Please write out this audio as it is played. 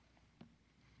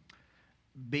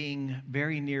being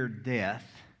very near death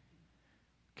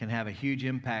can have a huge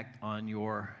impact on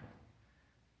your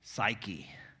psyche,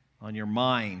 on your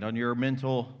mind, on your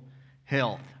mental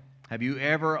health. Have you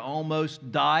ever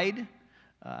almost died?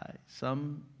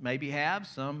 Some maybe have,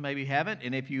 some maybe haven't.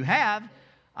 And if you have,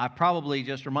 I probably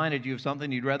just reminded you of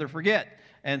something you'd rather forget.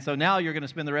 And so now you're going to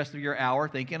spend the rest of your hour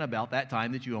thinking about that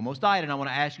time that you almost died. And I want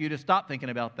to ask you to stop thinking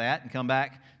about that and come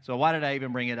back. So why did I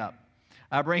even bring it up?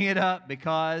 I bring it up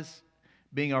because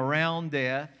being around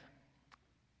death,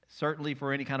 certainly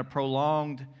for any kind of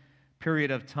prolonged period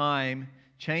of time,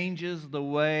 changes the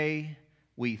way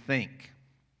we think.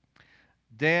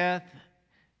 Death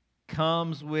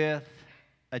comes with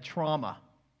a trauma.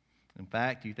 In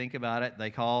fact, you think about it,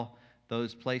 they call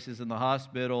those places in the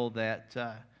hospital that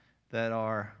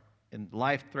are in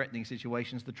life-threatening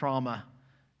situations the trauma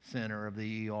center of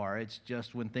the ER. It's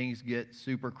just when things get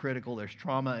super critical, there's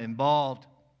trauma involved.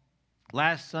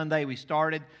 Last Sunday, we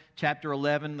started chapter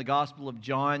 11, the Gospel of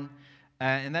John,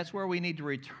 and that's where we need to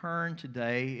return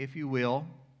today, if you will.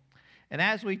 And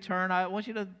as we turn, I want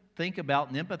you to think about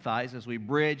and empathize as we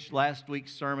bridge last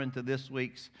week's sermon to this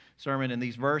week's sermon in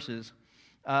these verses.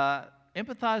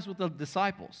 Empathize with the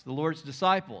disciples, the Lord's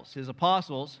disciples, His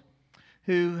apostles,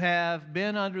 who have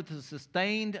been under the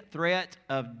sustained threat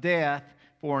of death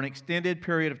for an extended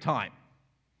period of time.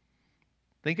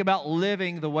 Think about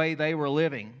living the way they were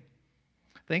living.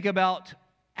 Think about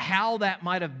how that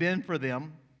might have been for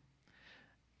them.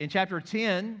 In chapter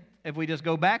 10, if we just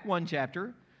go back one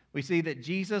chapter, we see that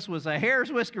Jesus was a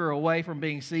hair's whisker away from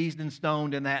being seized and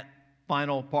stoned in that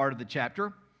final part of the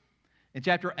chapter. In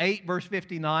chapter 8, verse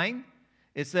 59,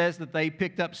 it says that they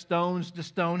picked up stones to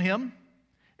stone him.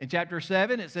 In chapter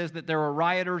 7, it says that there were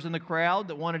rioters in the crowd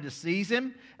that wanted to seize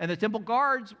him, and the temple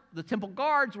guards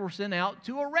were sent out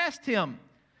to arrest him.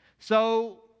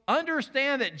 So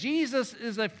understand that Jesus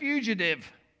is a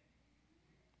fugitive,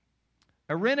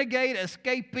 a renegade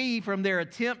escapee from their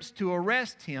attempts to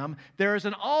arrest him. There is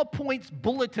an all-points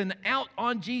bulletin out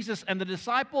on Jesus, and the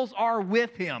disciples are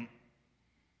with him.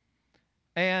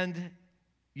 And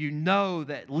you know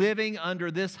that living under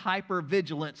this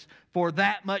hypervigilance for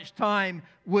that much time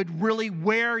would really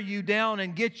wear you down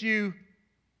and get you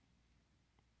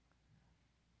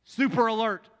super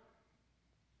alert.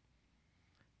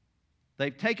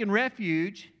 They've taken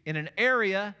refuge in an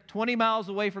area 20 miles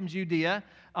away from Judea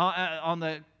on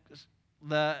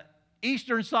the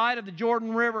eastern side of the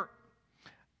Jordan River.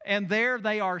 And there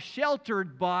they are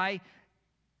sheltered by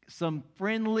some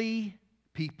friendly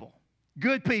people,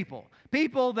 good people.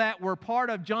 People that were part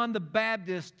of John the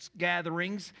Baptist's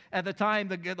gatherings at the time,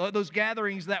 those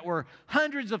gatherings that were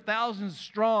hundreds of thousands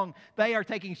strong. They are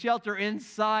taking shelter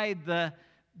inside the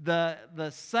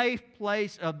safe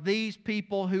place of these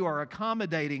people who are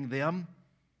accommodating them,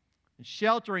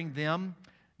 sheltering them.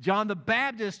 John the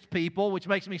Baptist people, which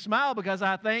makes me smile because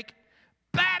I think,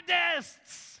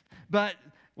 Baptists! But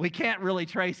we can't really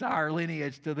trace our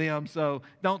lineage to them, so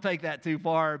don't take that too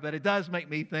far. But it does make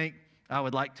me think, I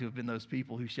would like to have been those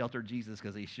people who sheltered Jesus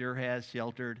because He sure has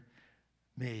sheltered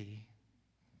me.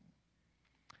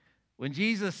 When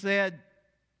Jesus said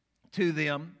to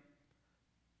them,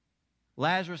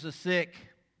 Lazarus is sick,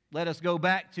 let us go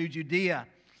back to Judea,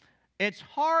 it's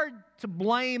hard to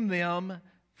blame them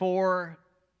for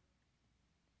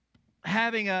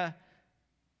having a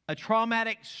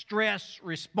traumatic stress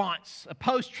response, a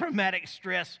post-traumatic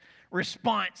stress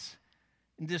response.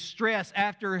 Distress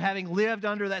after having lived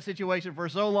under that situation for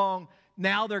so long.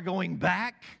 Now they're going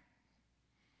back.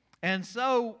 And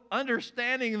so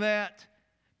understanding that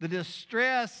the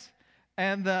distress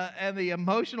and the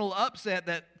emotional upset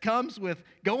that comes with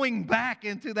going back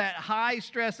into that high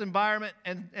stress environment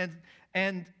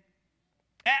and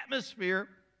atmosphere,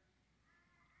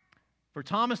 for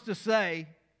Thomas to say,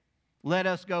 let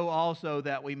us go also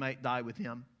that we might die with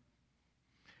him,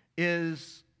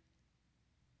 is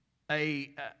a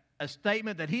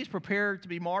statement that he's prepared to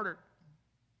be martyred.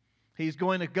 He's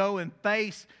going to go and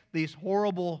face these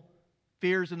horrible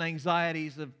fears and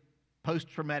anxieties of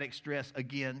post-traumatic stress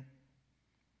again.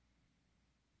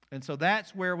 And so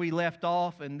that's where we left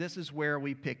off, and this is where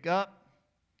we pick up.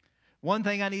 One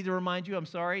thing I need to remind you,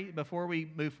 before we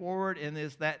move forward, and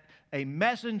is that a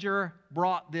messenger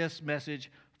brought this message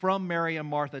from Mary and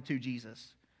Martha to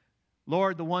Jesus.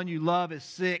 Lord, the one you love is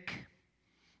sick.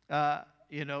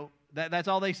 That's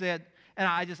all they said. And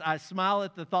I smile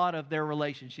at the thought of their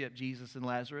relationship, Jesus and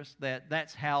Lazarus,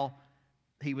 that's how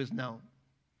he was known.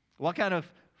 What kind of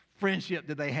friendship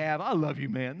did they have? I love you,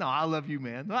 man. No, I love you,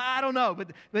 man. I don't know,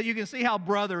 but you can see how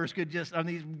brothers could just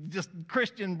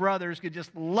Christian brothers could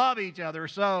just love each other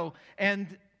so.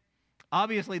 And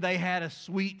obviously they had a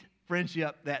sweet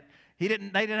friendship that they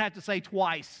didn't have to say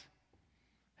twice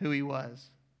who he was.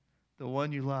 The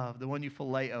one you love, the one you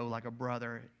phileo like a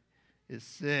brother, is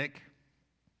sick.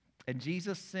 And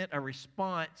Jesus sent a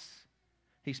response.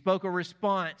 He spoke a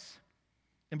response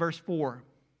in verse 4.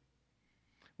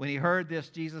 When he heard this,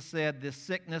 Jesus said, "This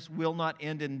sickness will not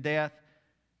end in death.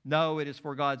 No, it is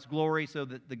for God's glory, so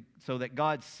that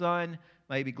God's Son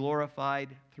may be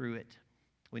glorified through it."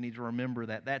 We need to remember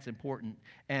that. That's important.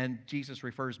 And Jesus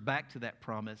refers back to that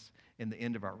promise in the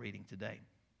end of our reading today.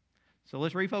 So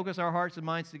let's refocus our hearts and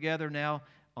minds together now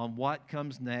on what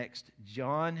comes next.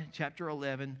 John chapter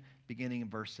 11, beginning in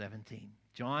verse 17.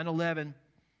 John 11,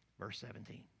 verse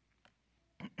 17.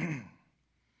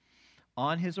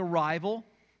 On his arrival,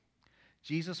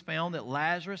 Jesus found that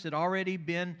Lazarus had already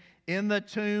been in the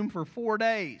tomb for 4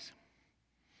 days.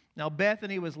 Now,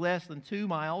 Bethany was less than 2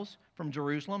 miles from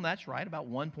Jerusalem. That's right, about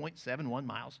 1.71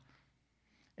 miles.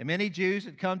 And many Jews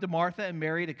had come to Martha and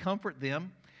Mary to comfort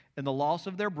them in the loss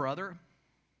of their brother.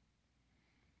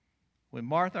 When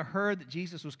Martha heard that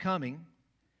Jesus was coming,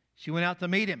 she went out to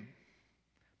meet him.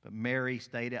 But Mary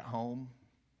stayed at home.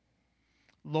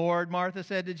 "Lord," Martha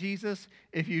said to Jesus,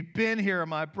 "if you'd been here,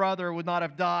 my brother would not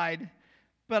have died.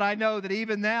 But I know that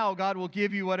even now God will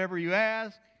give you whatever you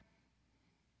ask."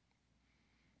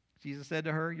 Jesus said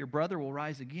to her, "Your brother will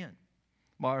rise again."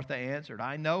 Martha answered,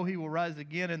 "I know he will rise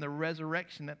again in the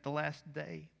resurrection at the last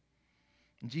day."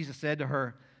 And Jesus said to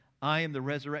her, "I am the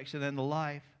resurrection and the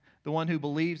life. The one who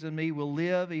believes in me will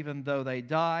live even though they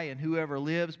die, and whoever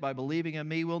lives by believing in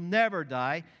me will never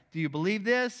die. Do you believe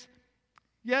this?"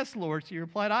 "Yes, Lord," she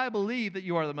replied. "I believe that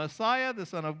you are the Messiah, the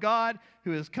Son of God,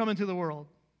 who has come into the world."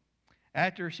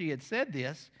 After she had said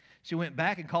this, she went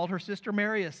back and called her sister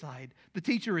Mary aside. "The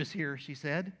teacher is here," she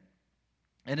said,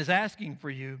 "and is asking for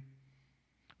you."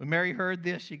 When Mary heard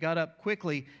this, she got up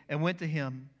quickly and went to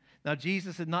him. Now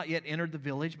Jesus had not yet entered the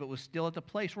village, but was still at the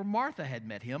place where Martha had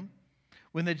met him.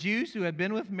 When the Jews who had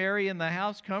been with Mary in the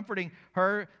house comforting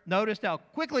her noticed how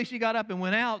quickly she got up and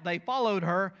went out, they followed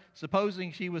her,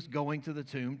 supposing she was going to the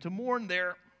tomb to mourn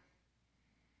there.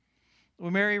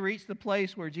 When Mary reached the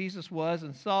place where Jesus was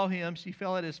and saw him, she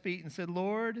fell at his feet and said,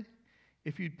 "Lord,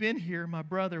 if you'd been here, my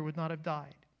brother would not have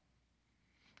died."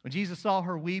 When Jesus saw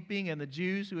her weeping and the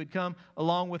Jews who had come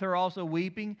along with her also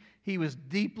weeping, he was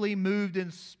deeply moved in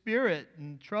spirit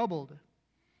and troubled.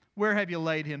 "Where have you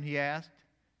laid him?" he asked.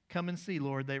 "Come and see,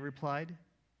 Lord," they replied.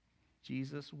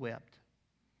 Jesus wept.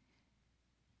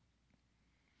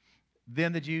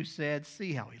 Then the Jews said,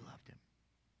 "See how he loved him."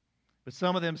 But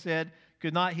some of them said,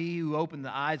 "Could not he who opened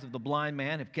the eyes of the blind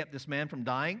man have kept this man from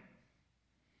dying?"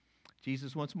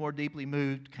 Jesus, once more deeply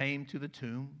moved, came to the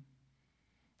tomb.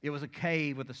 It was a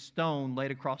cave with a stone laid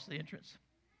across the entrance.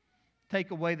 "Take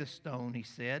away the stone," he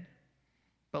said.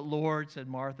 "But Lord," said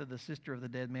Martha, the sister of the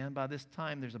dead man, "by this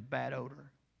time there's a bad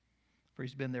odor, for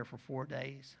he's been there for 4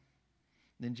 days."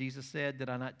 Then Jesus said, "Did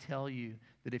I not tell you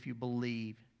that if you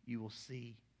believe, you will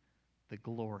see the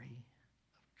glory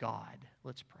of God?"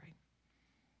 Let's pray.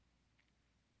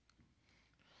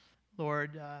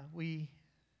 Lord, we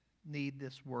need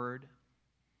this word.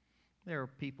 There are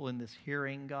people in this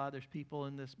hearing, God. There's people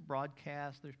in this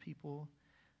broadcast. There's people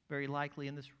very likely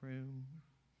in this room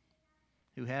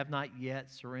who have not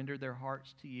yet surrendered their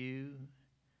hearts to you.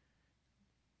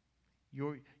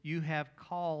 You have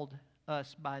called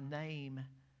us by name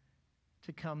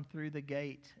to come through the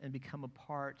gate and become a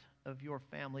part of your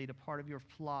family, a part of your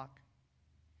flock.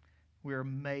 We're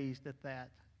amazed at that.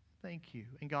 Thank you.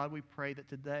 And God, we pray that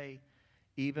today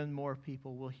even more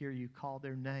people will hear you call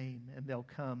their name and they'll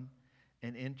come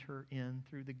and enter in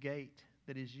through the gate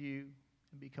that is you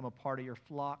and become a part of your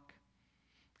flock.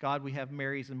 God, we have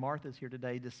Marys and Marthas here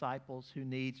today, disciples who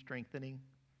need strengthening,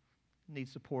 need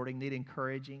supporting, need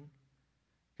encouraging.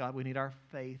 God, we need our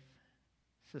faith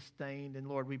sustained. And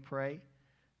Lord, we pray,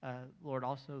 Lord,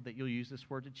 also that you'll use this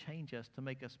word to change us, to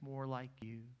make us more like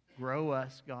you. Grow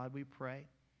us, God, we pray.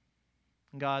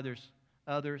 And God, there's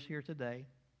others here today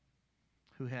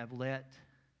who have let,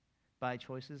 by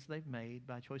choices they've made,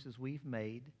 by choices we've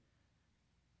made,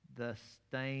 the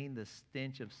stain, the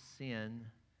stench of sin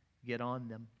get on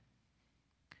them.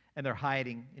 And they're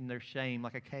hiding in their shame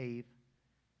like a cave.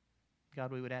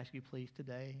 God, we would ask you please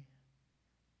today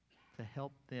to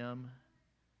help them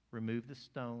remove the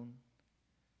stone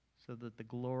so that the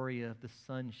glory of the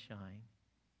sunshine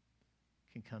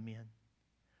can come in.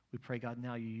 We pray, God,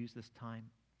 now you use this time.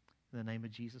 In the name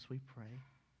of Jesus we pray.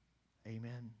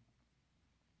 Amen.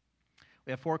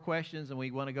 We have 4 questions, and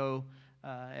we want to go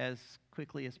as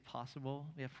quickly as possible.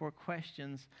 We have 4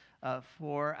 questions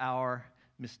for our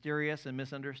mysterious and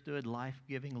misunderstood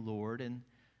life-giving Lord. And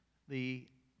the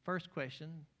first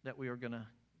question that we are going to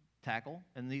tackle,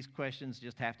 and these questions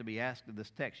just have to be asked in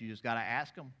this text. You just got to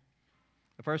ask them.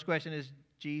 The first question is,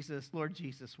 Lord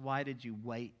Jesus, why did you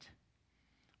wait?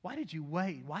 Why did you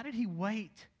wait? Why did he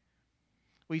wait?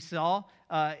 We saw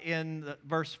in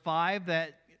verse 5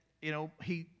 that,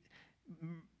 he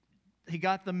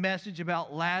got the message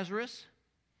about Lazarus.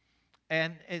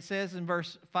 And it says in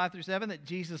verse 5 through 7 that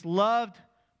Jesus loved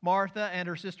Martha and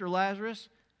her sister Lazarus.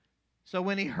 So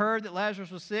when he heard that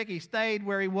Lazarus was sick, he stayed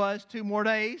where he was 2 more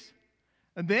days.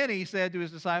 And then he said to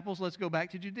his disciples, let's go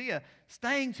back to Judea.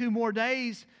 Staying 2 more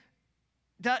days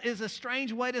is a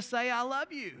strange way to say I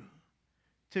love you.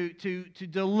 To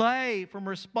delay from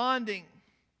responding.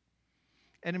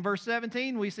 And in verse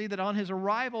 17, we see that on his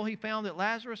arrival, he found that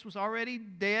Lazarus was already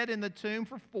dead in the tomb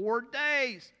for 4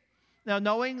 days. Now,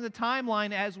 knowing the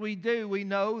timeline as we do, we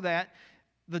know that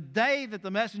the day that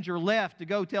the messenger left to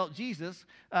go tell Jesus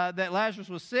that Lazarus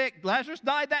was sick, Lazarus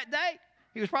died that day.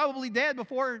 He was probably dead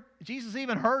before Jesus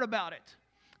even heard about it.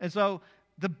 And so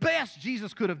the best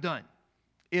Jesus could have done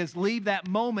is leave that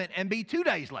moment and be 2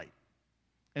 days late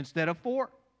instead of 4.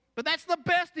 But that's the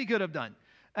best he could have done.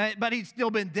 But he'd still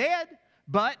been dead.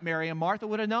 But Mary and Martha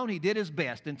would have known he did his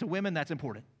best. And to women, that's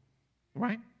important.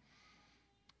 Right?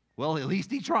 Well, at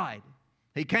least he tried.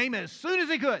 He came as soon as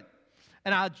he could.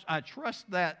 And I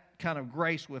trust that kind of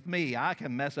grace with me. I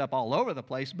can mess up all over the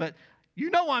place, but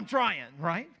I'm trying,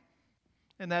 right?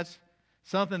 And that's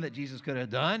something that Jesus could have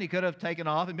done. He could have taken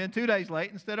off and been 2 days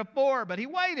late instead of 4, but he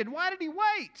waited. Why did he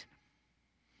wait?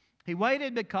 He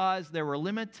waited because there were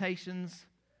limitations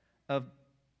of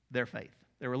their faith.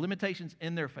 There were limitations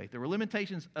in their faith. There were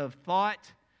limitations of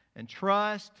thought and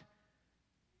trust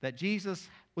that Jesus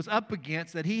was up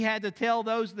against, that he had to tell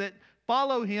those that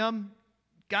follow him,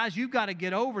 guys, you've got to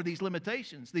get over these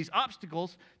limitations, these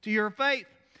obstacles to your faith.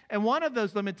 And one of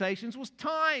those limitations was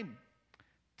time.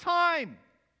 Time.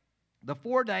 The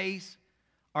 4 days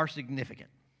are significant.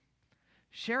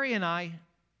 Sherry and I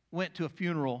went to a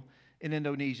funeral in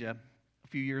Indonesia a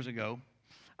few years ago.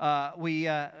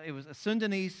 It was a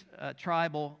Sundanese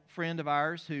tribal friend of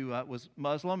ours who was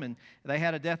Muslim, and they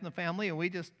had a death in the family, and we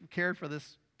just cared for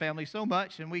this family so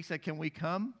much, and we said, can we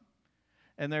come?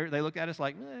 And they looked at us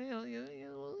like,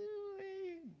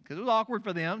 because it was awkward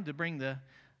for them to bring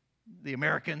the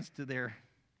Americans to their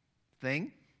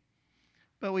thing.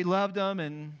 But we loved them,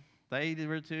 and they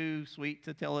were too sweet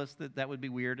to tell us that would be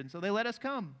weird, and so they let us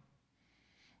come.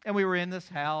 And we were in this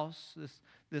house,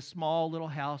 this small little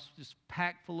house, just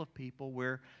packed full of people,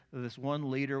 where this one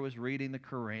leader was reading the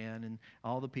Quran, and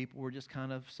all the people were just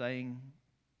kind of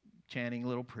chanting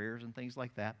little prayers and things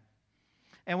like that.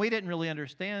 And we didn't really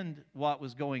understand what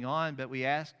was going on, but we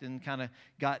asked and kind of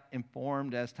got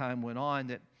informed as time went on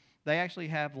that they actually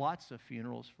have lots of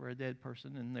funerals for a dead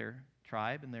person in their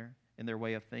tribe and in their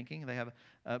way of thinking. They have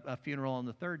a funeral on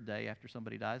the 3rd day after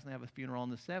somebody dies, and they have a funeral on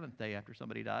the 7th day after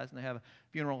somebody dies, and they have a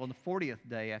funeral on the 40th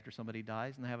day after somebody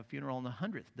dies, and they have a funeral on the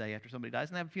 100th day after somebody dies,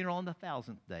 and they have a funeral on the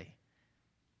 1000th day.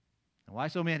 And why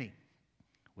so many?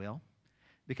 Well,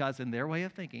 because in their way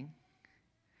of thinking,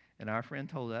 and our friend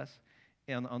told us,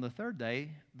 on the 3rd day,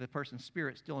 the person's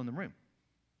spirit's still in the room,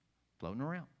 floating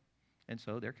around. And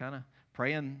so they're kind of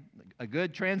praying a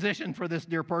good transition for this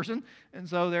dear person. And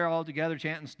so they're all together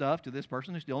chanting stuff to this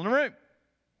person who's still in the room.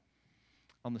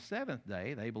 On the 7th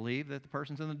day, they believe that the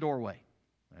person's in the doorway.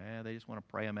 They just want to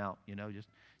pray them out, just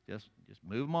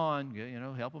move them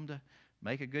on, help them to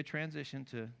make a good transition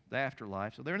to the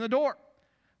afterlife. So they're in the door.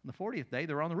 On the 40th day,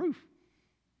 they're on the roof.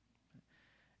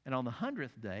 And on the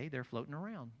 100th day, they're floating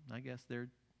around. I guess they're,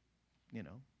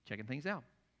 checking things out.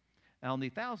 And on the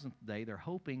 1000th day, they're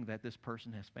hoping that this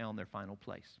person has found their final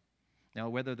place. Now,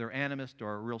 whether they're animist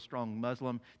or a real strong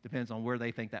Muslim depends on where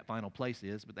they think that final place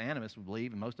is. But the animists would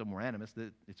believe, and most of them were animists,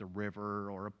 that it's a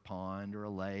river or a pond or a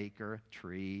lake or a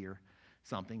tree or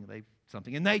something.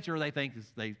 Something in nature they think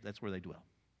that's where they dwell.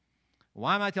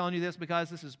 Why am I telling you this?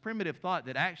 Because this is primitive thought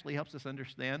that actually helps us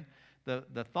understand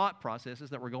the thought processes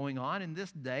that were going on in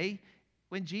this day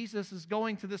when Jesus is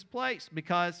going to this place.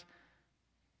 Because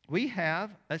we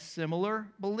have a similar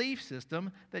belief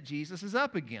system that Jesus is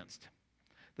up against.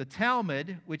 The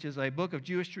Talmud, which is a book of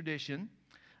Jewish tradition,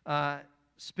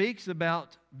 speaks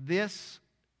about this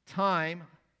time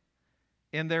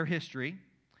in their history.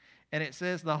 And it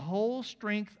says the whole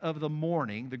strength of the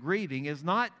mourning, the grieving, is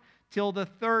not till the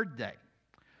 3rd day.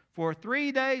 For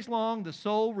 3 days long the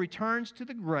soul returns to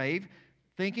the grave,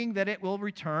 thinking that it will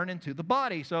return into the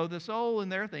body. So the soul in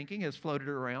their thinking has floated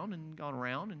around and gone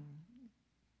around and,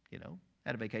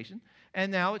 had a vacation.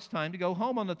 And now it's time to go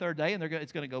home on the 3rd day, and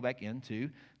it's going to go back into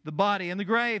the body and the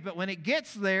grave. But when it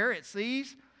gets there, it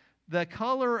sees the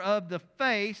color of the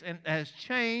face and has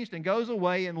changed and goes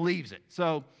away and leaves it.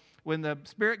 So when the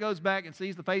spirit goes back and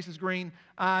sees the face is green,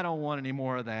 I don't want any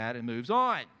more of that, and moves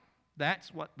on.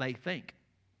 That's what they think.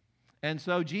 And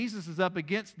so Jesus is up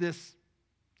against this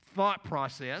thought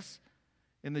process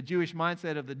in the Jewish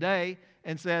mindset of the day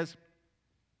and says,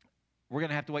 we're going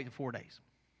to have to wait for 4 days.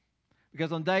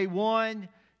 Because on day 1,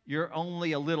 you're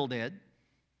only a little dead.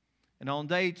 And on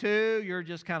day 2, you're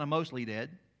just kind of mostly dead.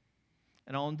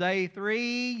 And on day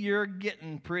 3, you're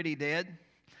getting pretty dead.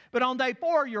 But on day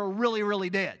 4, you're really,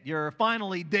 really dead. You're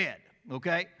finally dead,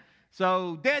 okay?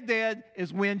 So dead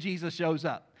is when Jesus shows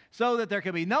up. So that there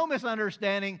can be no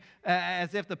misunderstanding,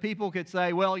 as if the people could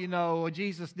say, well, you know,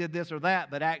 Jesus did this or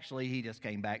that, but actually he just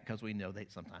came back, because we know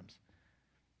that sometimes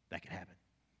that can happen.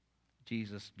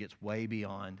 Jesus gets way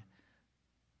beyond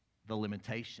the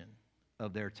limitation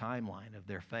of their timeline, of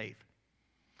their faith.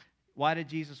 Why did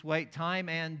Jesus wait? Time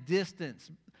and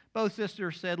distance. Both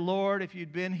sisters said, Lord, if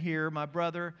you'd been here, my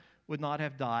brother would not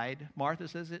have died. Martha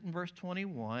says it in verse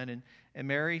 21, and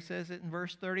Mary says it in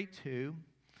verse 32.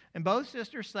 And both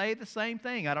sisters say the same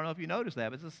thing. I don't know if you noticed that,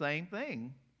 but it's the same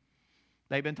thing.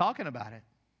 They've been talking about it.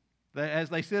 As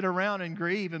they sit around and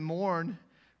grieve and mourn,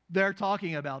 they're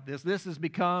talking about this. This has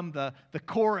become the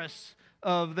chorus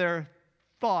of their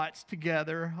thoughts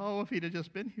together. Oh, if he'd have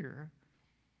just been here.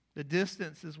 The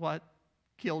distance is what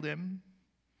killed him.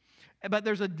 But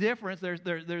there's a difference. There's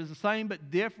the same but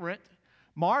different.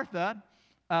 Martha,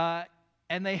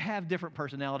 and they have different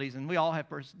personalities, and we all have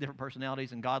different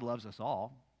personalities, and God loves us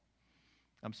all.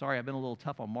 I'm sorry, I've been a little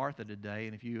tough on Martha today,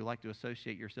 and if you like to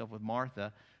associate yourself with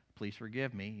Martha, please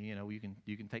forgive me. You know, you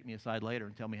can take me aside later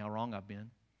and tell me how wrong I've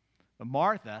been. But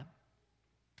Martha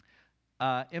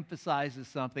emphasizes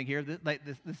something here.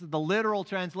 This is the literal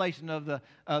translation of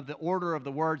the order of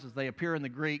the words as they appear in the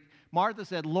Greek. Martha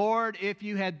said, Lord, if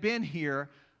you had been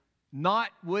here, not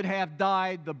would have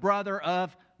died the brother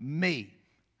of me.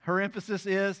 Her emphasis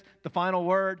is the final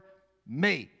word,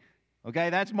 me.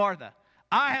 Okay, that's Martha.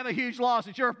 I have a huge loss.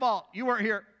 It's your fault. You weren't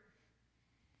here.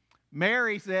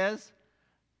 Mary says,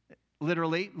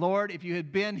 literally, Lord, if you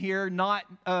had been here, not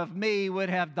of me would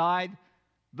have died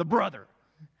the brother.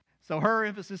 So her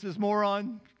emphasis is more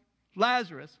on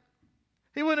Lazarus.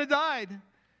 He wouldn't have died.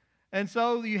 And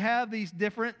so you have these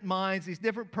different minds, these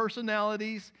different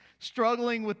personalities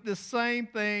struggling with the same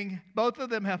thing. Both of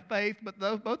them have faith, but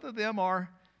both of them are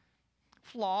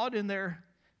flawed in their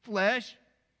flesh.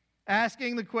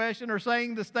 Asking the question or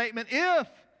saying the statement, if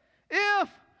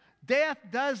death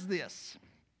does this.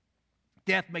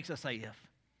 Death makes us say if.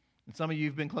 And some of you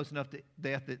have been close enough to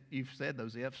death that you've said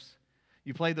those ifs.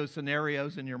 You played those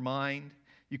scenarios in your mind.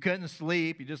 You couldn't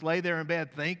sleep. You just lay there in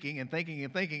bed thinking,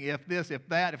 if this, if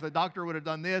that, if the doctor would have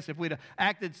done this, if we'd have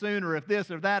acted sooner, if this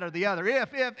or that or the other.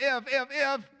 If,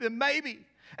 then maybe.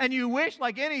 And you wish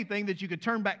like anything that you could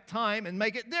turn back time and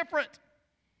make it different.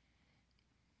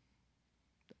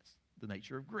 The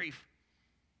nature of grief.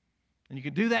 And you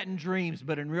can do that in dreams,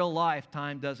 but in real life,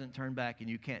 time doesn't turn back and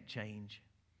you can't change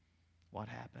what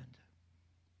happened.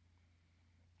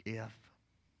 If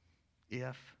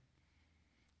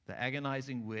the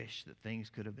agonizing wish that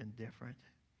things could have been different,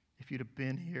 if you'd have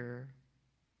been here,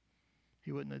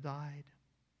 he wouldn't have died.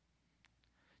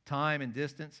 Time and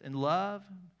distance and love.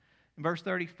 In verse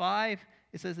 35,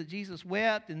 it says that Jesus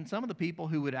wept, and some of the people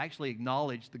who would actually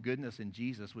acknowledge the goodness in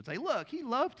Jesus would say, look, he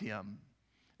loved him.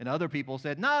 And other people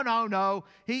said, no,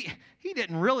 he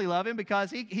didn't really love him,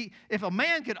 because if a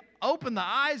man could open the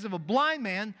eyes of a blind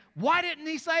man, why didn't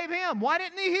he save him? Why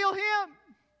didn't he heal him?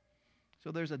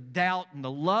 So there's a doubt in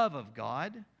the love of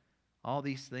God. All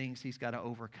these things he's got to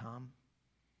overcome.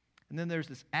 And then there's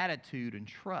this attitude and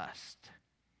trust.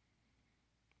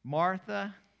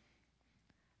 Martha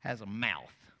has a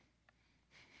mouth.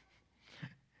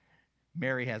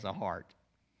 Mary has a heart.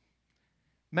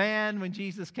 Man, when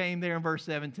Jesus came there in verse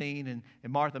 17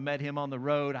 and Martha met him on the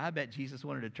road, I bet Jesus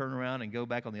wanted to turn around and go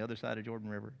back on the other side of Jordan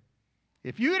River.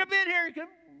 If you would have been here,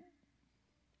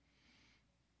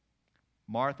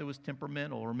 Martha was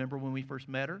temperamental. Remember when we first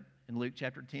met her in Luke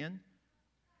chapter 10?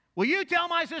 Will you tell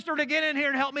my sister to get in here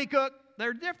and help me cook?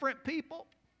 They're different people.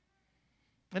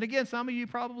 And again, some of you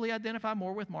probably identify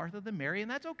more with Martha than Mary, and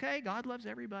that's okay. God loves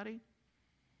everybody.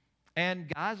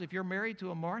 And guys, if you're married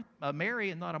to a Mary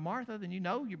and not a Martha, then you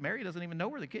know Mary doesn't even know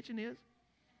where the kitchen is.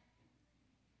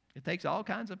 It takes all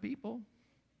kinds of people.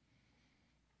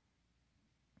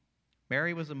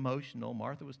 Mary was emotional.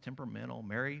 Martha was temperamental.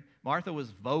 Martha was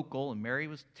vocal, and Mary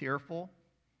was tearful.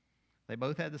 They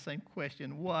both had the same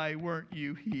question: why weren't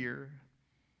you here?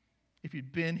 If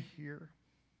you'd been here.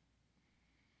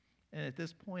 And at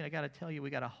this point, I got to tell you, we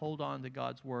got to hold on to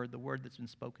God's word, the word that's been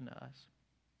spoken to us.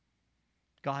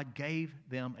 God gave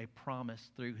them a promise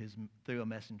through a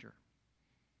messenger.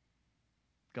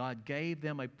 God gave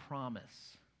them a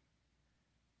promise.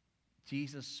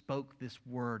 Jesus spoke this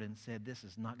word and said, this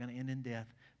is not going to end in death,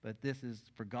 but this is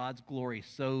for God's glory,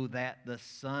 so that the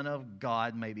Son of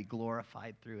God may be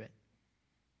glorified through it.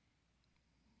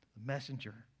 The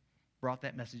messenger brought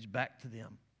that message back to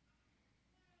them.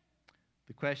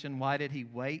 The question, why did he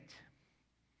wait?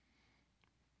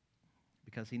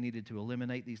 Because he needed to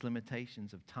eliminate these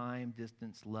limitations of time,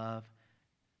 distance, love,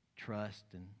 trust,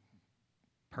 and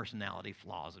personality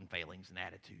flaws and failings and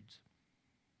attitudes.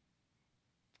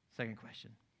 Second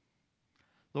question.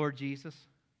 Lord Jesus,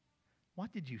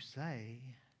 what did you say?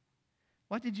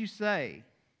 What did you say?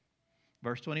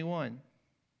 Verse 21.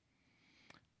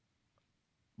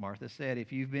 Martha said,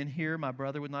 if you've been here, my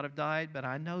brother would not have died, but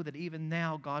I know that even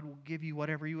now God will give you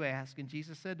whatever you ask. And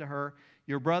Jesus said to her,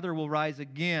 your brother will rise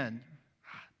again.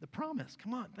 The promise,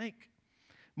 come on, think.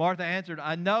 Martha answered,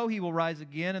 I know he will rise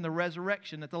again in the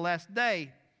resurrection at the last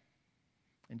day.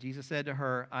 And Jesus said to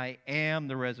her, I am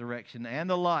the resurrection and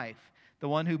the life. The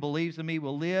one who believes in me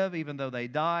will live even though they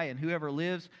die, and whoever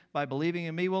lives by believing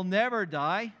in me will never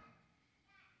die.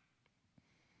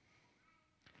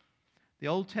 The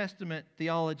Old Testament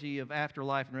theology of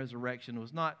afterlife and resurrection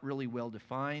was not really well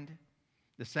defined.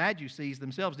 The Sadducees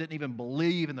themselves didn't even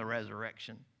believe in the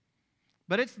resurrection.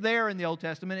 But it's there in the Old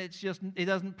Testament. It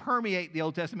doesn't permeate the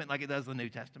Old Testament like it does the New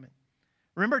Testament.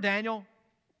 Remember Daniel?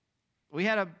 We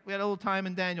had a little time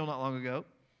in Daniel not long ago.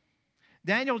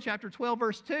 Daniel chapter 12,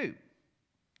 verse 2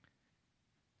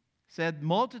 said,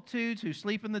 multitudes who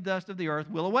sleep in the dust of the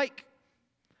earth will awake.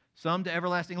 Some to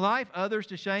everlasting life, others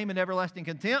to shame and everlasting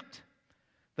contempt.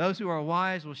 Those who are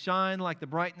wise will shine like the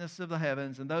brightness of the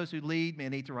heavens, and those who lead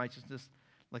many to righteousness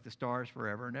like the stars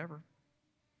forever and ever.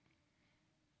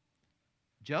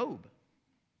 Job.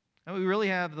 And we really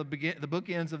have the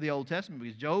bookends of the Old Testament,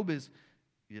 because Job is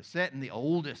set in the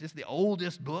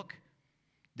oldest book.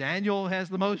 Daniel has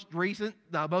the most recent,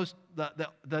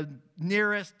 the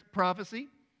nearest prophecy.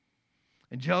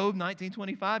 In Job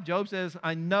 19:25, Job says,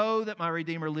 I know that my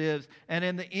Redeemer lives, and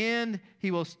in the end he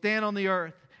will stand on the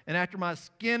earth. And after my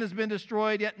skin has been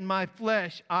destroyed, yet in my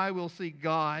flesh I will see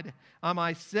God. I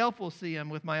myself will see him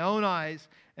with my own eyes,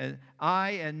 and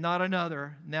I and not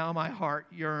another. Now my heart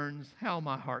yearns, how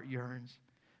my heart yearns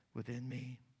within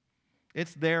me.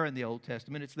 It's there in the Old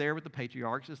Testament. It's there with the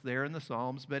patriarchs. It's there in the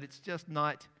Psalms, but it's just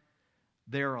not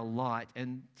there a lot.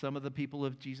 And some of the people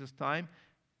of Jesus' time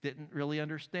didn't really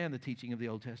understand the teaching of the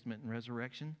Old Testament and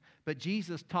resurrection. But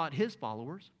Jesus taught his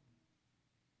followers.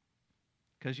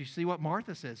 Because you see what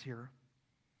Martha says here.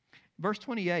 Verse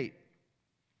 28.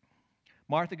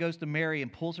 Martha goes to Mary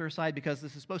and pulls her aside because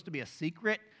this is supposed to be a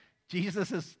secret.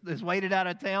 Jesus is waited out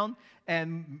of town,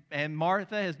 and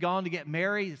Martha has gone to get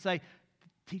Mary to say,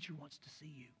 the teacher wants to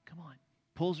see you. Come on.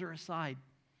 Pulls her aside.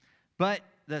 But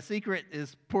the secret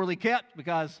is poorly kept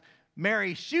because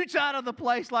Mary shoots out of the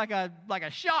place like a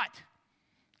shot.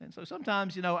 And so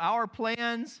sometimes, our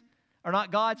plans are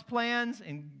not God's plans,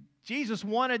 and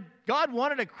God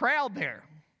wanted a crowd there.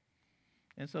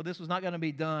 And so this was not going to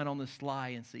be done on the sly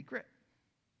in secret.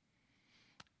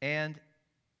 And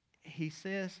she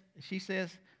says,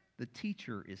 the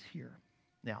teacher is here.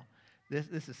 Now, this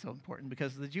is so important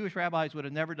because the Jewish rabbis would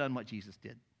have never done what Jesus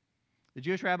did. The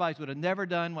Jewish rabbis would have never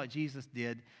done what Jesus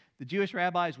did. The Jewish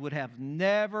rabbis would have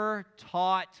never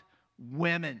taught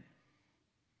women.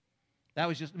 That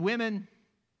was just women.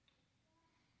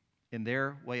 In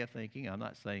their way of thinking, I'm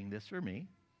not saying this for me,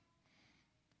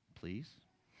 please.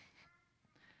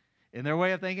 In their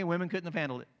way of thinking, women couldn't have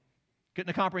handled it, couldn't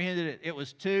have comprehended it. It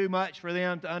was too much for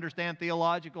them to understand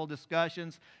theological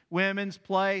discussions. Women's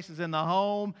place is in the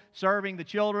home, serving the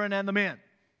children and the men.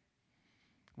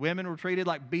 Women were treated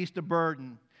like beasts of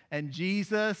burden. And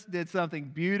Jesus did something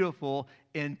beautiful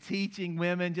in teaching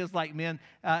women just like men.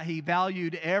 He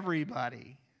valued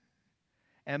everybody.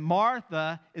 And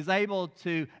Martha is able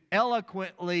to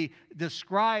eloquently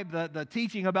describe the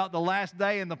teaching about the last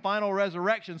day and the final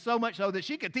resurrection, so much so that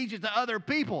she could teach it to other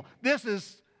people. This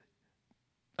is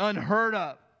unheard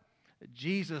of.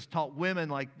 Jesus taught women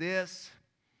like this.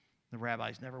 The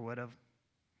rabbis never would have.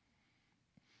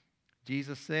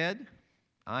 Jesus said,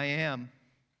 I am.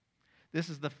 This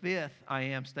is the fifth I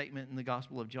am statement in the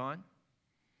Gospel of John.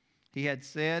 He had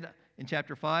said in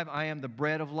chapter 5, I am the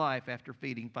bread of life, after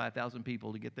feeding 5,000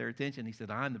 people to get their attention. He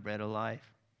said, I'm the bread of life.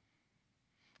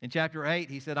 In chapter 8,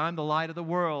 he said, I'm the light of the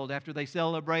world. After they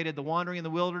celebrated the wandering in the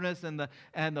wilderness and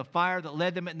the fire that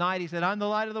led them at night, he said, I'm the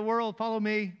light of the world, follow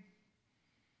me.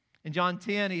 In John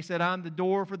 10, he said, I'm the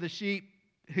door for the sheep.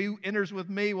 Who enters with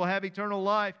me will have eternal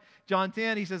life. John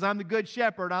 10, he says, I'm the good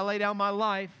shepherd. I lay down my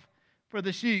life for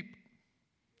the sheep.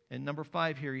 And number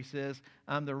 5 here, he says,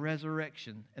 I'm the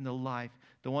resurrection and the life.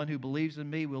 The one who believes in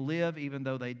me will live even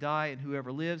though they die, and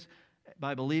whoever lives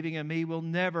by believing in me will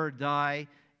never die.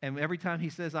 And every time he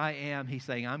says, I am, he's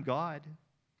saying, I'm God.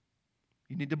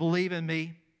 You need to believe in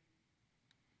me.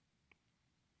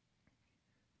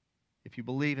 If you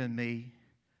believe in me,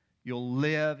 you'll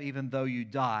live even though you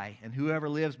die. And whoever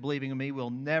lives believing in me will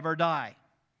never die.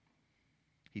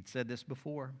 He'd said this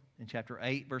before in chapter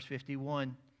 8, verse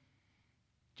 51.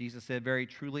 Jesus said, very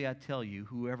truly I tell you,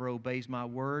 whoever obeys my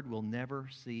word will never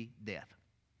see death.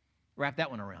 Wrap that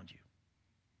one around you.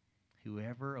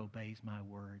 Whoever obeys my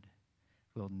word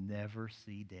will never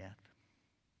see death.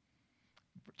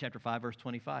 Chapter 5, verse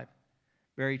 25.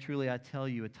 Very truly I tell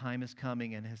you, a time is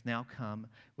coming and has now come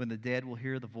when the dead will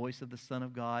hear the voice of the Son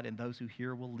of God, and those who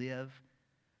hear will live.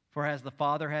 For as the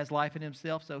Father has life in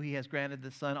himself, so he has granted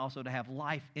the Son also to have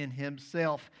life in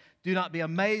himself. Do not be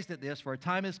amazed at this, for a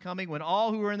time is coming when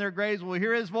all who are in their graves will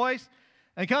hear his voice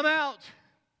and come out.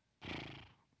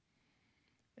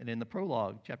 And in the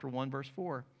prologue, chapter 1, verse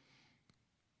 4,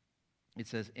 it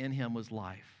says, in him was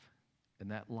life,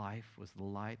 and that life was the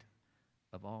light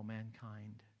of all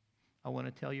mankind. I want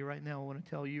to tell you right now, I want to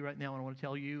tell you right now, and I want to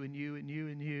tell you and you and you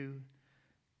and you.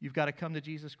 You've got to come to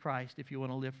Jesus Christ if you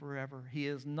want to live forever. He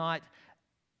is not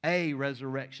a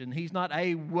resurrection. He's not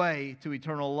a way to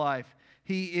eternal life.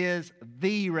 He is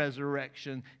the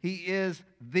resurrection. He is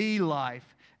the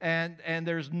life. And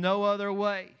there's no other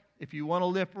way. If you want to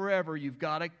live forever, you've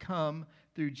got to come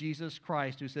through Jesus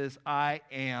Christ, who says, I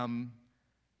am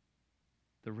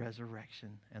the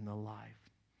resurrection and the life.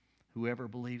 Whoever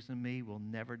believes in me will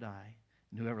never die.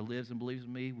 And whoever lives and believes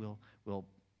in me will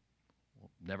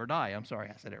never die. I'm sorry,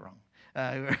 I said it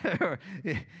wrong.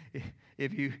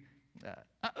 If you,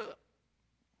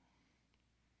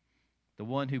 the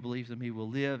one who believes in me will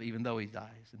live even though he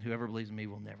dies, and whoever believes in me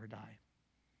will never die.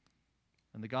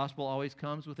 And the gospel always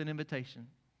comes with an invitation,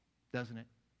 doesn't it?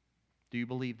 Do you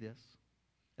believe this?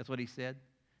 That's what he said.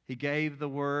 He gave the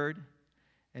word,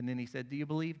 and then he said, do you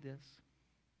believe this?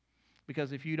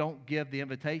 Because if you don't give the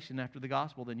invitation after the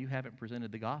gospel, then you haven't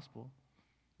presented the gospel.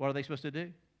 What are they supposed to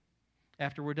do?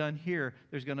 After we're done here,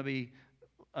 there's going to be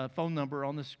a phone number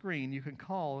on the screen you can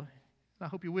call. I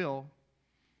hope you will.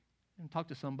 And talk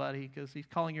to somebody, because he's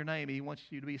calling your name. He wants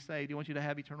you to be saved. He wants you to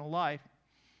have eternal life.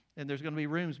 And there's going to be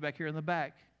rooms back here in the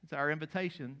back. It's our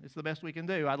invitation. It's the best we can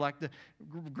do. I'd like to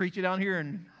greet you down here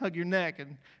and hug your neck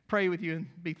and pray with you and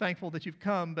be thankful that you've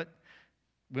come. But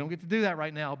we don't get to do that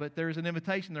right now. But there's an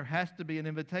invitation. There has to be an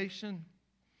invitation.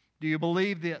 Do you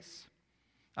believe this?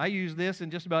 I use this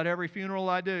in just about every funeral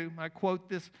I do. I quote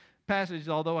this passage,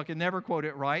 although I can never quote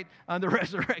it right. I'm the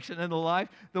resurrection and the life.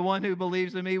 The one who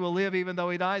believes in me will live even though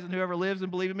he dies, and whoever lives and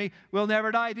believes in me will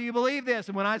never die. Do you believe this?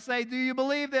 And when I say, do you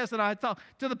believe this? And I talk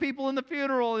to the people in the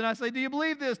funeral, and I say, do you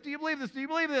believe this? Do you believe this? Do you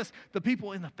believe this? The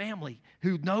people in the family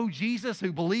who know Jesus,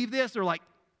 who believe this, are like,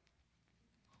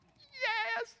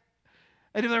 yes.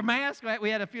 And if they're masked, we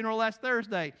had a funeral last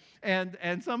Thursday,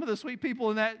 and some of the sweet people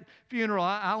in that funeral,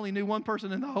 I only knew one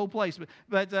person in the whole place,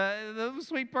 but the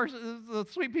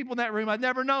sweet people in that room I'd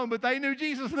never known, but they knew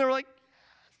Jesus, and they were like,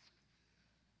 yes.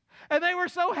 And they were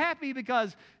so happy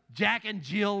because Jack and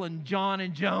Jill and John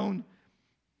and Joan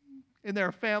in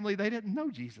their family, they didn't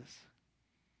know Jesus.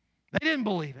 They didn't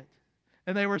believe it.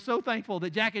 And they were so thankful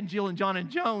that Jack and Jill and John and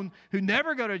Joan, who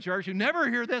never go to church, who never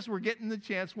hear this, were getting the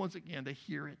chance once again to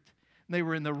hear it. They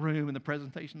were in the room in the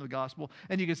presentation of the gospel,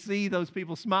 and you could see those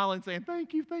people smiling, saying,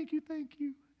 thank you, thank you, thank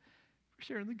you for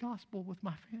sharing the gospel with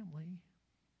my family.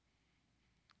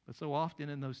 But so often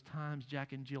in those times,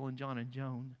 Jack and Jill and John and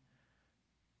Joan,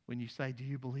 when you say, do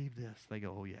you believe this? They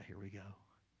go, oh yeah, here we go.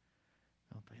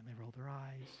 Don't they? And they roll their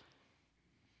eyes.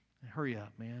 And hurry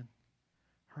up, man.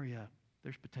 Hurry up.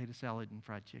 There's potato salad and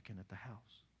fried chicken at the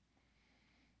house.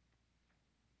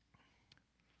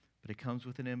 But it comes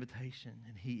with an invitation,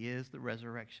 and he is the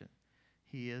resurrection.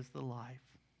 He is the life.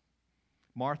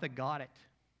 Martha got it.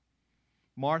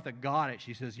 Martha got it.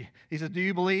 He says, do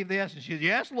you believe this? And she says,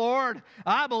 yes, Lord,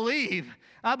 I believe.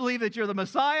 I believe that you're the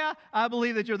Messiah. I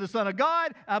believe that you're the Son of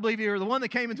God. I believe you're the one that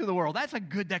came into the world. That's a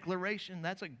good declaration.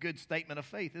 That's a good statement of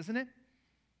faith, isn't it?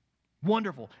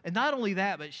 Wonderful. And not only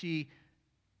that, but she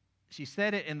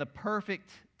said it in the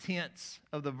perfect tense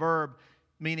of the verb,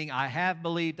 meaning I have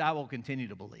believed, I will continue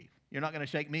to believe. You're not going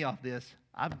to shake me off this.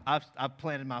 I've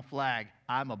planted my flag.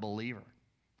 I'm a believer.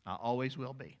 I always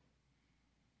will be.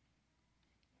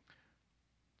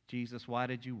 Jesus, why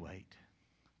did you wait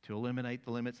to eliminate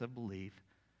the limits of belief?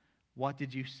 What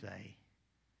did you say?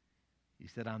 You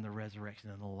said, I'm the resurrection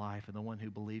and the life, and the one who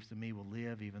believes in me will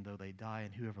live even though they die,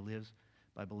 and whoever lives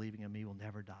by believing in me will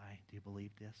never die. Do you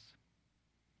believe this?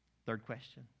 Third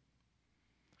question.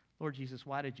 Lord Jesus,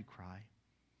 why did you cry?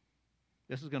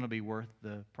 This is going to be worth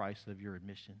the price of your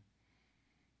admission.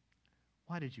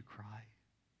 Why did you cry?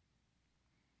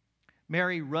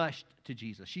 Mary rushed to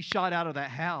Jesus. She shot out of that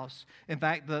house. In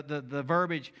fact, the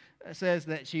verbiage says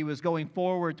that she was going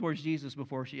forward towards Jesus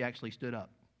before she actually stood up.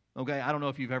 Okay, I don't know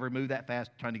if you've ever moved that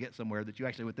fast trying to get somewhere that you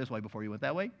actually went this way before you went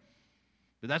that way.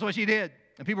 But that's what she did.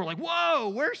 And people were like, whoa,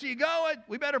 where's she going?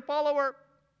 We better follow her.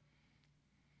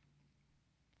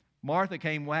 Martha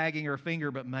came wagging her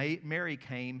finger, but Mary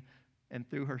came and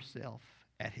threw herself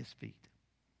at his feet.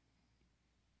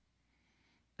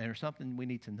 And there's something we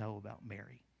need to know about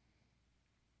Mary.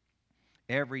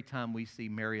 Every time we see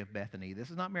Mary of Bethany, this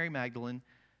is not Mary Magdalene,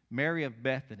 Mary of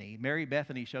Bethany. Mary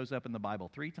Bethany shows up in the Bible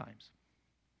 3 times.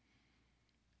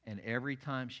 And every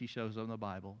time she shows up in the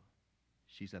Bible,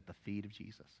 she's at the feet of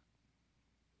Jesus.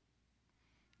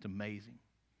 It's amazing.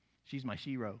 She's my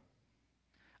shero.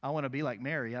 I want to be like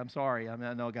Mary. I'm sorry. I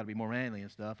know I've got to be more manly and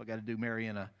stuff. I've got to do Mary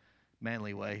in a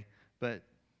manly way. But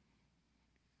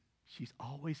she's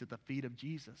always at the feet of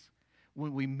Jesus.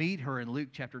 When we meet her in Luke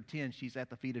chapter 10, she's at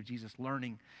the feet of Jesus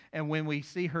learning. And when we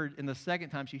see her in the second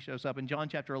time she shows up, in John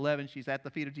chapter 11, she's at the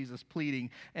feet of Jesus pleading.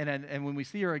 And when we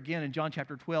see her again in John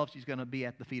chapter 12, she's going to be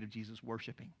at the feet of Jesus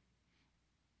worshiping.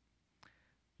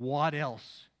 What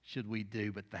else should we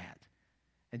do but that?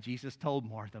 And Jesus told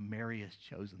Martha, Mary has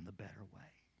chosen the better way.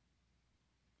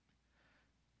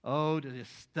 Oh, to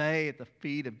just stay at the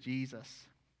feet of Jesus.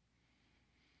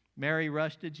 Mary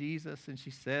rushed to Jesus and she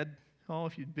said, oh,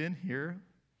 if you'd been here.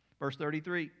 Verse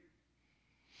 33.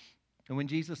 And when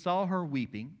Jesus saw her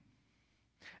weeping,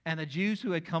 and the Jews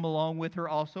who had come along with her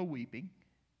also weeping,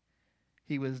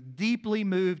 he was deeply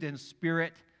moved in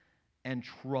spirit and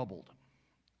troubled.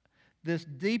 This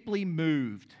deeply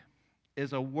moved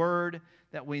is a word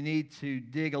that we need to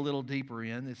dig a little deeper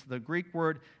in. It's the Greek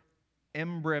word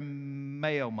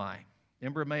embrimaomai,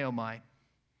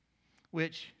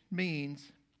 which means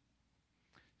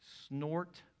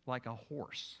snort like a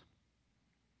horse.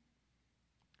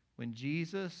 When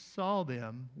Jesus saw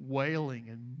them wailing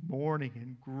and mourning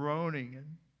and groaning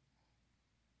and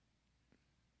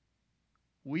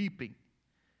weeping,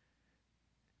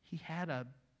 he had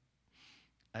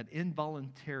an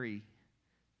involuntary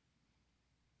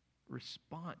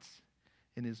response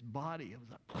in his body. It was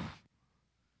like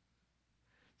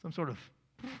some sort of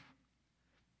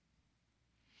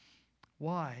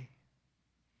why?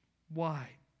 Why?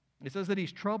 It says that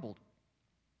he's troubled.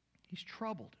 He's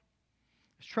troubled.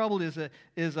 His troubled is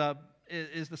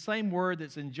the same word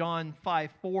that's in John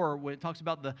 5:4 when it talks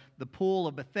about the pool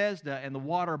of Bethesda and the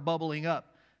water bubbling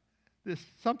up.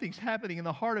 Something's happening in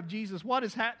the heart of Jesus. What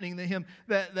is happening to him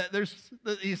that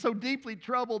he's so deeply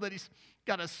troubled that he's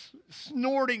got a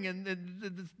snorting and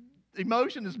this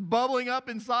emotion is bubbling up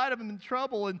inside of him in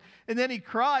trouble, and then he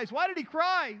cries. Why did he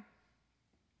cry?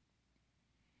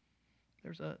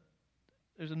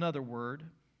 There's another word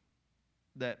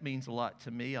that means a lot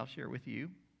to me. I'll share with you.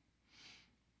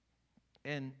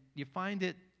 And you find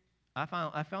it, I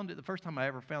found it, the first time I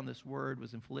ever found this word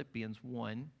was in Philippians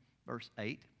 1, verse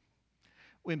 8.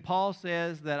 When Paul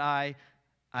says that I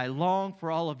long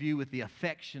for all of you with the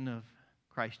affection of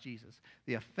Christ Jesus.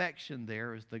 The affection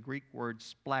there is the Greek word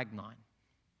splagnon.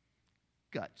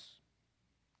 Guts,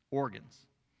 organs,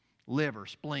 liver,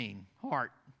 spleen,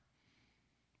 heart,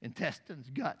 intestines,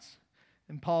 guts.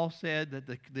 And Paul said that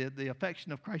the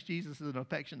affection of Christ Jesus is an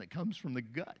affection that comes from the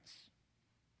guts.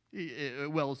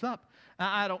 It wells up.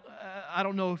 I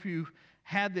don't know if you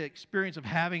had the experience of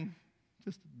having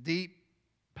just deep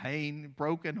pain,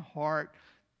 broken heart,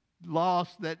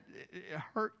 loss that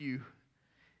hurt you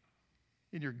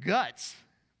in your guts.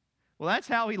 Well, that's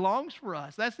how he longs for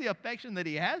us. That's the affection that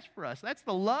he has for us. That's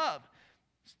the love.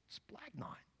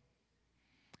 Splagnon.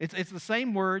 It's the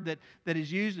same word that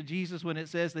is used of Jesus when it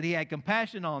says that he had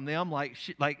compassion on them like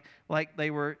they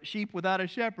were sheep without a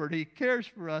shepherd. He cares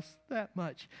for us that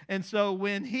much. And so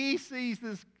when he sees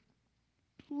this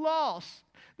loss,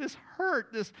 this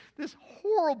hurt, this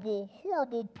horrible,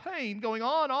 horrible pain going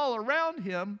on all around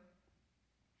him,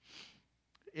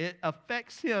 it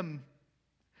affects him.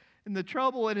 And the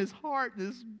trouble in his heart,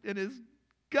 in his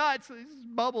guts, it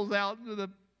just bubbles out into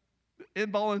the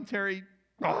involuntary,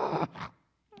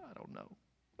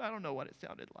 I don't know what it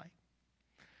sounded like.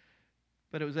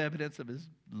 But it was evidence of his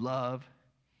love.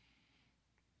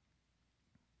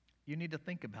 You need to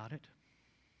think about it.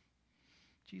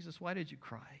 Jesus, why did you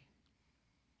cry?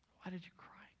 Why did you cry?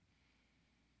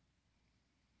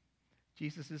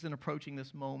 Jesus isn't approaching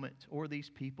this moment or these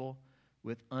people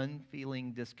with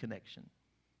unfeeling disconnection.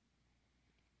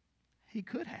 He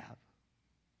could have.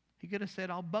 He could have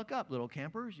said, I'll buck up, little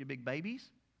campers, you big babies.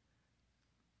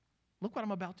 Look what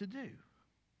I'm about to do.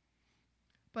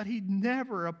 But he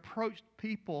never approached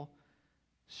people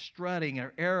strutting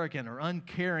or arrogant or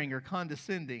uncaring or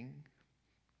condescending.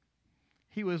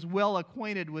 He was well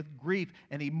acquainted with grief,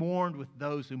 and he mourned with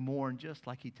those who mourn, just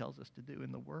like he tells us to do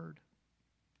in the Word.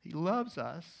 He loves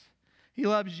us. He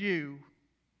loves you.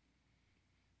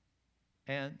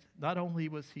 And not only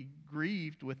was he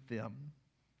grieved with them,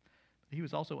 but he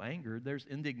was also angered. There's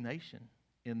indignation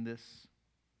in this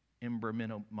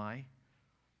embryonomai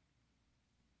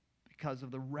because of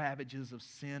the ravages of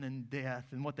sin and death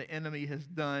and what the enemy has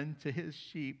done to his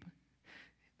sheep.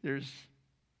 There's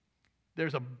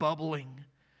a bubbling.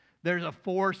 There's a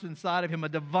force inside of him, a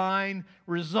divine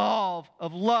resolve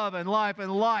of love and life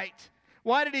and light.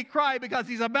 Why did he cry? Because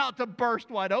he's about to burst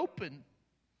wide open.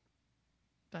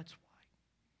 That's why.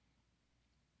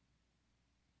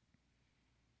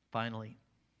 Finally,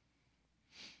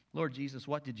 Lord Jesus,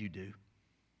 what did you do?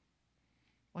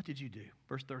 What did you do?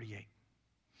 Verse 38.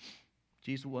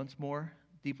 Jesus once more,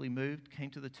 deeply moved, came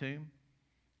to the tomb.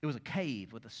 It was a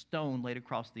cave with a stone laid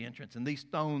across the entrance. And these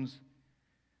stones,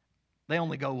 they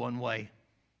only go one way.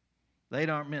 They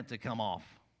aren't meant to come off.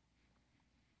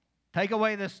 Take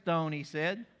away this stone, he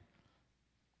said.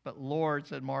 But Lord,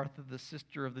 said Martha, the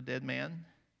sister of the dead man,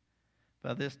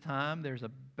 by this time there's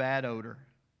a bad odor,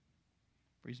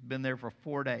 for he's been there for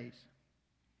 4 days.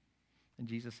 And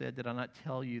Jesus said, did I not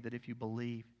tell you that if you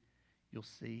believe, you'll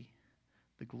see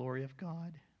the glory of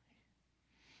God?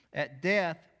 At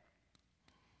death,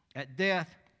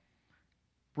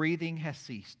 breathing has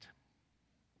ceased.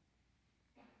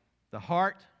 The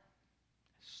heart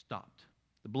has stopped.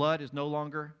 The blood is no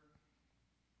longer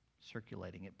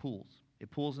circulating. It pools. It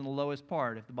pools in the lowest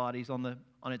part. If the body's on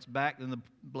its back, then the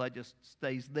blood just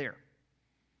stays there.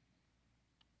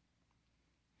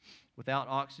 Without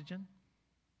oxygen,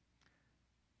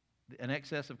 an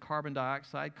excess of carbon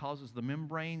dioxide causes the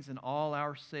membranes in all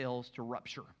our cells to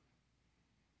rupture.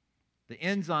 The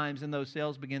enzymes in those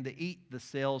cells begin to eat the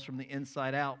cells from the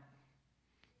inside out.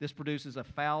 This produces a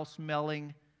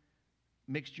foul-smelling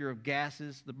mixture of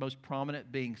gases, the most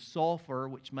prominent being sulfur,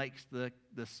 which makes the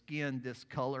skin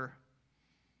discolor.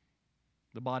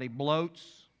 The body bloats.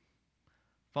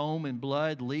 Foam and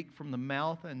blood leak from the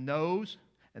mouth and nose,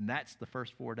 and that's the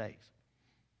first 4 days.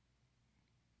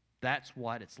 That's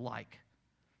what it's like.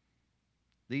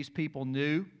 These people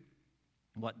knew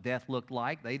what death looked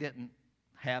like. They didn't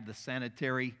have the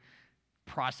sanitary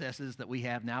processes that we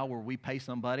have now where we pay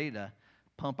somebody to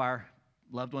pump our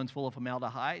loved ones full of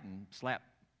formaldehyde and slap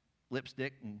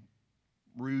lipstick and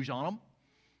rouge on them.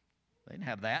 They didn't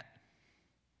have that.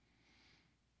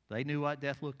 They knew what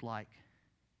death looked like.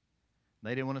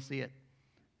 They didn't want to see it.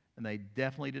 And they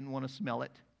definitely didn't want to smell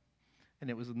it. And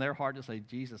it was in their heart to say,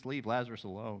 Jesus, leave Lazarus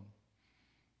alone.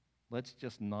 Let's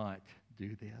just not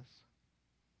do this.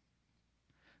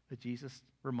 But Jesus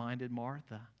reminded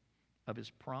Martha of his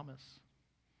promise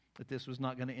that this was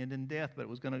not going to end in death, but it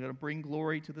was going to bring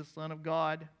glory to the Son of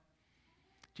God.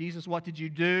 Jesus, what did you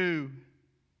do?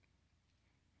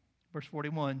 Verse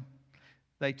 41,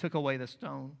 they took away the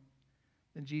stone.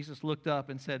 Then Jesus looked up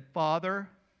and said, Father,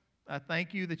 I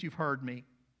thank you that you've heard me.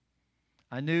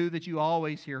 I knew that you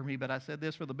always hear me, but I said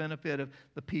this for the benefit of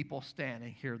the people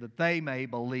standing here, that they may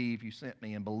believe you sent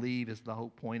me, and believe is the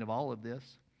whole point of all of this,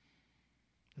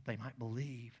 that they might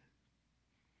believe.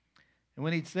 And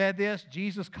when he'd said this,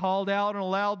 Jesus called out in a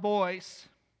loud voice,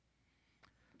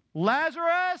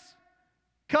 Lazarus,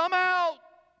 come out!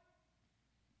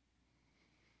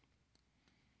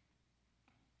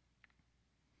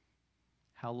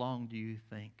 How long do you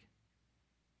think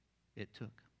it took?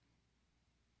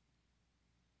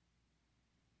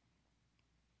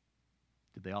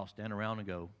 Did they all stand around and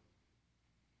go,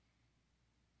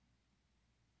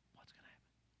 what's going to happen?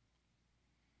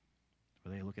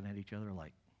 Were they looking at each other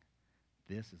like,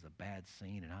 this is a bad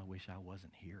scene and I wish I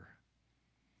wasn't here?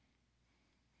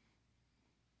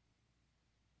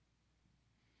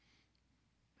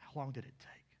 How long did it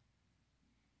take?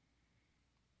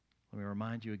 Let me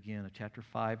remind you again of chapter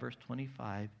 5, verse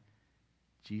 25.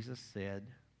 Jesus said,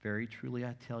 very truly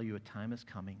I tell you, a time is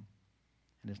coming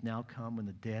and has now come when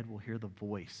the dead will hear the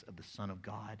voice of the Son of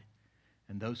God,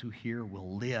 and those who hear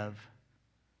will live.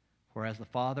 For as the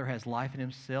Father has life in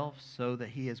himself, so that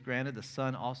he has granted the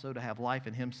Son also to have life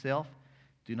in himself.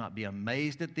 Do not be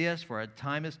amazed at this, for a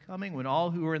time is coming when all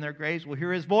who are in their graves will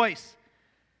hear his voice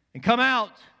and come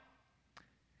out.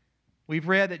 We've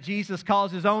read that Jesus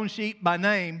calls his own sheep by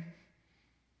name.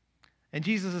 And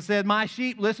Jesus has said, my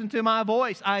sheep listen to my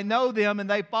voice. I know them and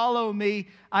they follow me.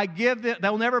 I give them,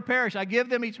 they'll never perish. I give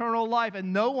them eternal life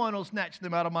and no one will snatch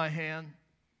them out of my hand.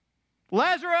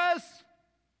 Lazarus!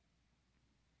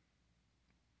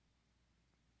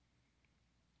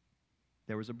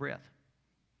 There was a breath.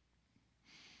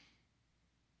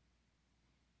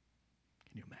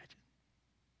 Can you imagine?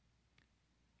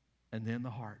 And then the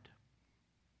heart.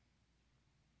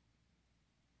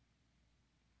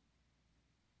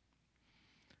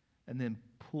 And then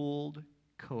pooled,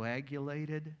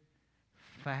 coagulated,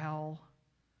 foul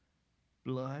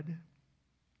blood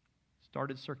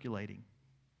started circulating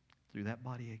through that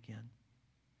body again.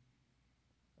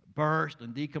 Burst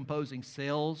and decomposing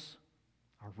cells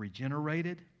are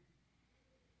regenerated.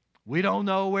 We don't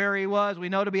know where he was. We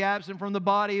know to be absent from the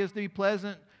body is to be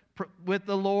present with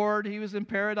the Lord. He was in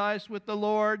paradise with the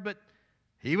Lord, but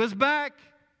he was back.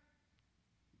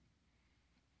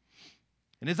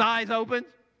 And his eyes opened.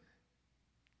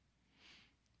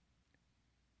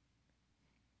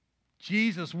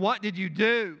 Jesus, what did you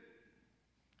do?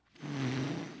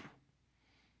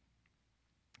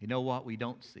 You know what we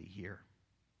don't see here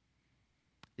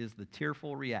is the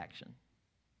tearful reaction.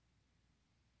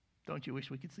 Don't you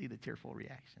wish we could see the tearful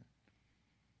reaction?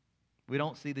 We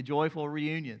don't see the joyful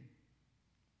reunion.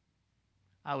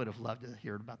 I would have loved to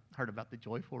heard about the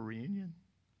joyful reunion.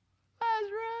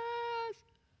 Lazarus!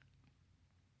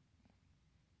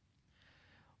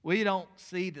 We don't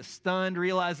see the stunned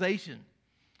realization.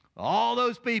 All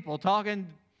those people talking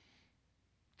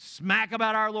smack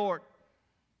about our Lord.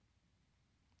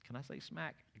 Can I say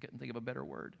smack? I couldn't think of a better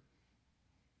word.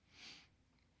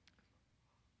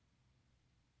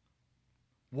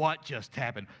 What just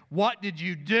happened? What did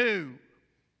you do?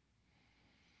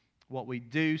 What we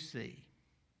do see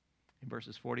in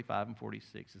verses 45 and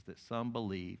 46 is that some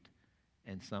believed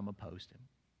and some opposed him.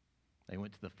 They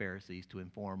went to the Pharisees to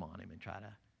inform on him and try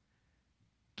to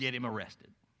get him arrested.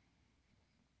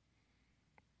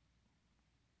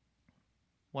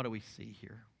 What do we see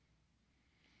here?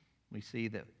 We see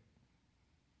that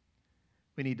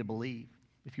we need to believe.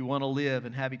 If you want to live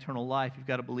and have eternal life, you've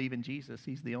got to believe in Jesus.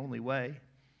 He's the only way.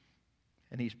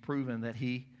 And he's proven that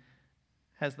he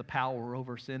has the power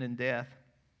over sin and death.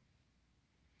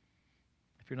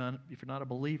 If you're not a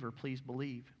believer, please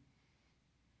believe.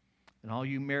 And all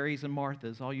you Marys and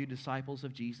Marthas, all you disciples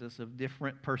of Jesus of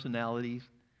different personalities,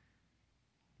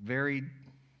 varied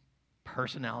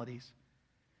personalities,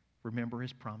 remember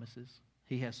his promises.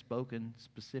 He has spoken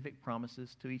specific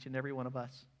promises to each and every one of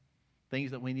us.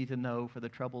 Things that we need to know for the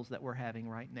troubles that we're having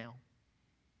right now.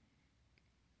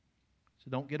 So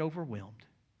don't get overwhelmed.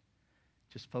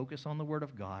 Just focus on the Word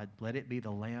of God. Let it be the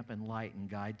lamp and light and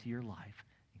guide to your life.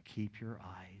 And keep your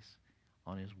eyes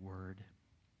on His Word.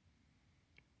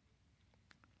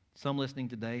 Some listening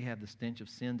today have the stench of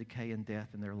sin, decay, and death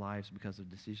in their lives because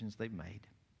of decisions they've made.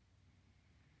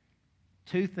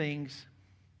 Two things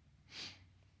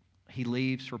he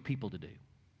leaves for people to do.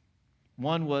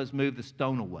 One was move the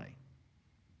stone away.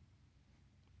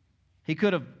 He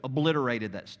could have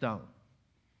obliterated that stone.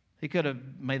 He could have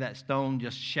made that stone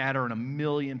just shatter in a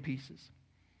million pieces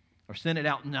or sent it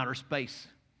out in outer space.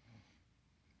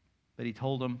 But he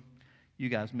told them, you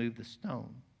guys move the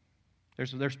stone.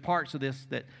 There's parts of this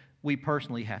that we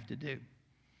personally have to do.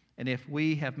 And if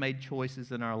we have made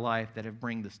choices in our life that have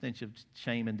bring the stench of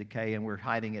shame and decay and we're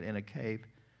hiding it in a cave,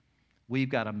 we've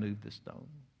got to move the stone.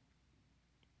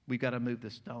 We've got to move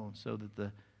the stone so that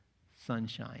the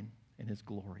sunshine and His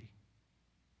glory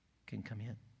can come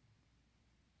in.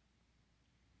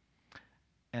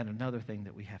 And another thing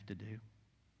that we have to do,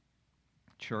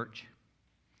 church,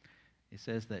 it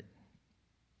says that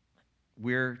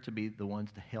we're to be the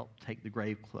ones to help take the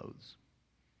grave clothes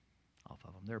off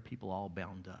of them. There are people all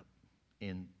bound up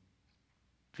in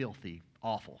filthy,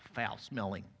 awful,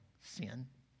 foul-smelling sin.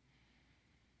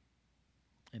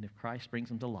 And if Christ brings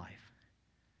them to life,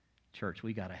 church,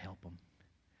 we got to help them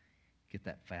get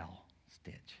that foul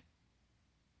stench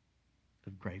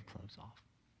of grave clothes off.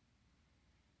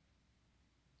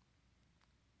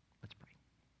 Let's pray.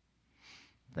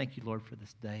 Thank you, Lord, for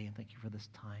this day, and thank you for this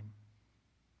time.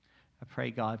 I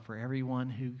pray, God, for everyone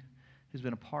who's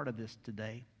been a part of this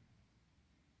today,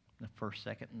 the first,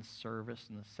 second, and service,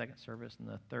 and the second service, and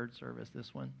the third service,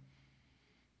 this one.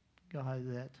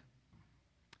 God, that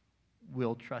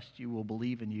we'll trust you, we'll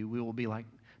believe in you. We will be like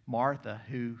Martha,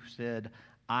 who said,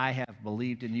 I have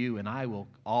believed in you, and I will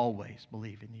always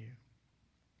believe in you.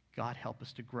 God, help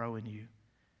us to grow in you.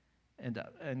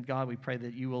 And God, we pray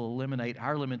that you will eliminate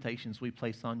our limitations we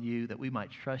place on you, that we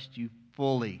might trust you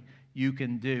fully. You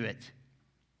can do it.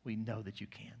 We know that you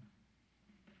can.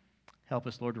 Help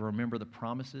us, Lord, to remember the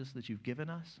promises that you've given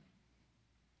us.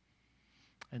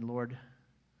 And Lord,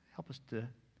 help us to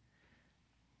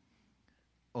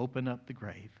open up the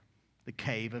grave, the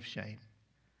cave of shame,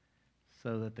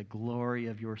 so that the glory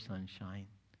of your sunshine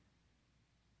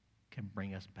can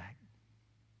bring us back.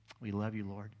 We love you,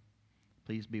 Lord.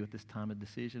 Please be with this time of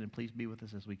decision, and please be with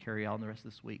us as we carry on the rest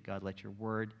of this week. God, let your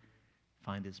word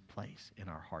find its place in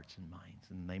our hearts and minds.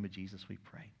 In the name of Jesus we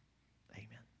pray.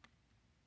 Amen.